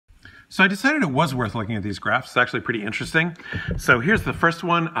So I decided it was worth looking at these graphs. It's actually pretty interesting. So here's the first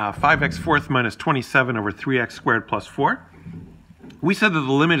one, 5x fourth minus 27 over 3x squared plus 4. We said that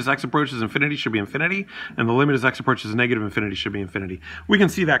the limit as x approaches infinity should be infinity, and the limit as x approaches negative infinity should be infinity. We can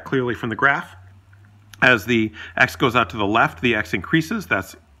see that clearly from the graph. As the x goes out to the left, the x increases.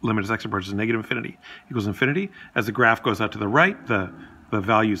 That's limit as x approaches negative infinity equals infinity. As the graph goes out to the right, the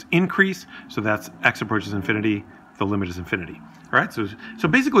values increase. So that's x approaches infinity, the limit is infinity. All right, so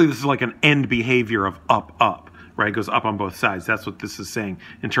basically this is like an end behavior of up, up, right? It goes up on both sides. That's what this is saying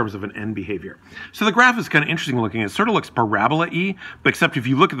in terms of an end behavior. So the graph is kind of interesting looking. It sort of looks parabola-y, but except if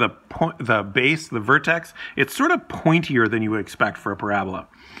you look at the base, the vertex, it's sort of pointier than you would expect for a parabola.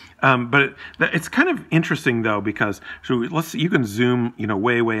 But it's kind of interesting though, because you can zoom,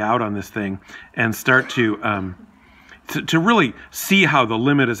 way out on this thing and start to really see how the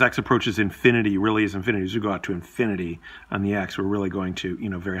limit as x approaches infinity really is infinity. As we go out to infinity on the x, we're really going to,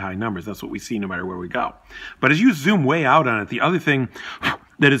 very high numbers. That's what we see no matter where we go. But as you zoom way out on it, the other thing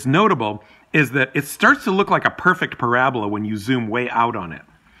that is notable is that it starts to look like a perfect parabola when you zoom way out on it.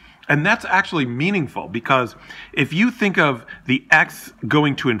 And that's actually meaningful, because if you think of the x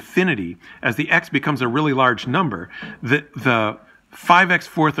going to infinity, as the x becomes a really large number, the 5x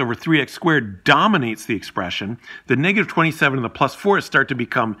fourth over 3x squared dominates the expression. The negative 27 and the plus 4 start to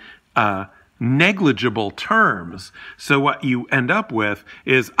become negligible terms. So what you end up with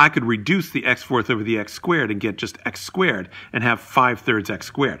is I could reduce the x fourth over the x squared and get just x squared and have 5/3 x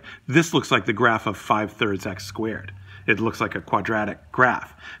squared. This looks like the graph of 5/3 x squared. It looks like a quadratic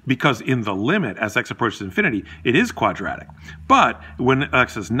graph, because in the limit as x approaches infinity, it is quadratic. But when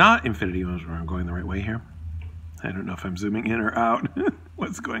x is not infinity, I'm going the right way here. I don't know if I'm zooming in or out.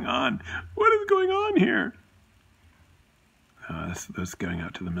 What's going on? What is going on here? That's going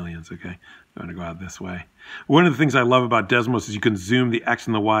out to the millions, okay. I'm going to go out this way. One of the things I love about Desmos is you can zoom the x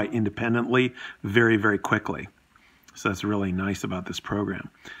and the y independently very, very quickly. So that's really nice about this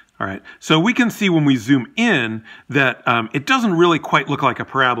program. All right, so we can see when we zoom in that it doesn't really quite look like a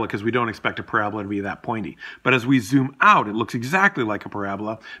parabola, because we don't expect a parabola to be that pointy. But as we zoom out, it looks exactly like a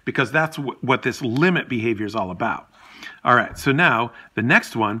parabola, because that's what this limit behavior is all about. All right, so now the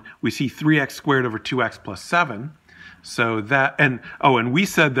next one, we see 3x squared over 2x plus 7. So that, and we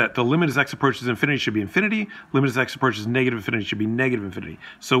said that the limit as x approaches infinity should be infinity, limit as x approaches negative infinity should be negative infinity.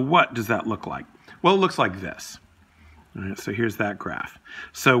 So what does that look like? Well, it looks like this. All right, so here's that graph.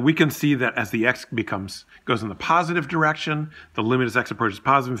 So we can see that as the x goes in the positive direction, the limit as x approaches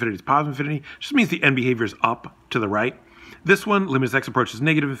positive infinity is positive infinity. Just means the end behavior is up to the right. This one, limit as x approaches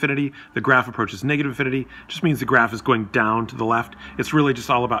negative infinity, the graph approaches negative infinity. Just means the graph is going down to the left. It's really just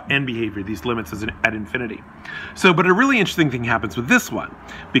all about end behavior, these limits at infinity. So, but a really interesting thing happens with this one,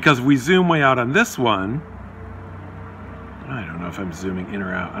 because if we zoom way out on this one, I don't know if I'm zooming in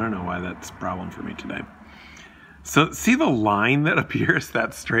or out. I don't know why that's a problem for me today. So see the line that appears,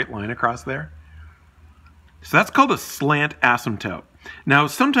 that straight line across there? So that's called a slant asymptote. Now,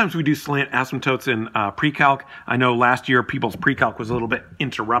 sometimes we do slant asymptotes in pre-calc. I know last year people's pre-calc was a little bit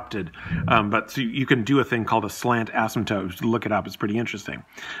interrupted, but so you can do a thing called a slant asymptote. Look it up, it's pretty interesting.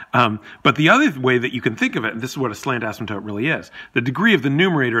 But the other way that you can think of it, and this is what a slant asymptote really is, the degree of the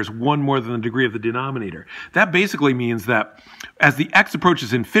numerator is 1 more than the degree of the denominator. That basically means that as the x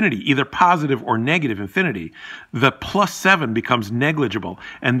approaches infinity, either positive or negative infinity, the plus 7 becomes negligible,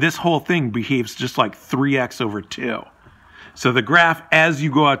 and this whole thing behaves just like 3x over 2. So the graph, as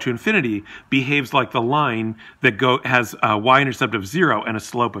you go out to infinity, behaves like the line that has a y-intercept of 0 and a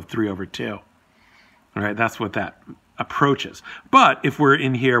slope of 3 over 2. All right, that's what that approaches. But if we're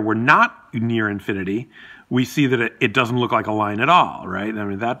in here, we're not near infinity, we see that it doesn't look like a line at all, right? I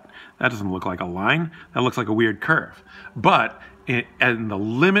mean, that doesn't look like a line. That looks like a weird curve. But in the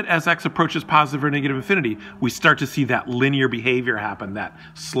limit as x approaches positive or negative infinity, we start to see that linear behavior happen, that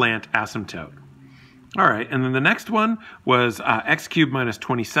slant asymptote. All right, and then the next one was x cubed minus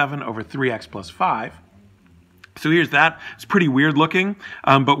 27 over 3x plus 5. So here's that. It's pretty weird looking,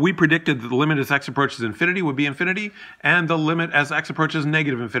 but we predicted that the limit as x approaches infinity would be infinity, and the limit as x approaches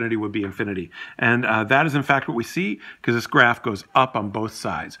negative infinity would be infinity. And that is in fact what we see, because this graph goes up on both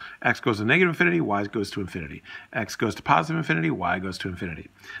sides. X goes to negative infinity, y goes to infinity. X goes to positive infinity, y goes to infinity.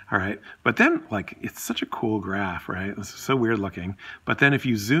 All right, but then, like, it's such a cool graph, right? This is so weird looking. But then if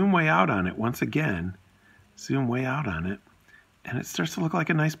you zoom way out on it, once again, zoom way out on it, and it starts to look like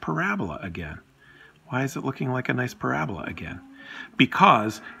a nice parabola again. Why is it looking like a nice parabola again?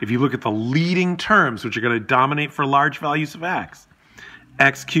 Because if you look at the leading terms, which are going to dominate for large values of x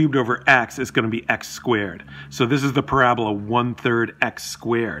cubed over x is going to be x squared. So this is the parabola 1/3 x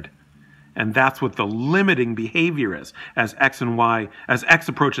squared. And that's what the limiting behavior is as x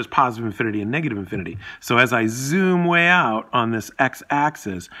approaches positive infinity and negative infinity. So as I zoom way out on this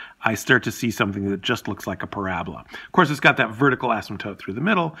x-axis, I start to see something that just looks like a parabola. Of course, it's got that vertical asymptote through the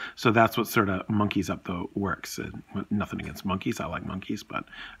middle, so that's what sort of monkeys up the works. Nothing against monkeys. I like monkeys, but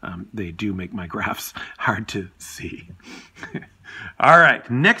they do make my graphs hard to see. All right,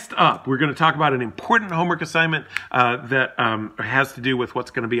 next up, we're going to talk about an important homework assignment that has to do with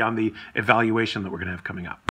what's going to be on the evaluation that we're going to have coming up.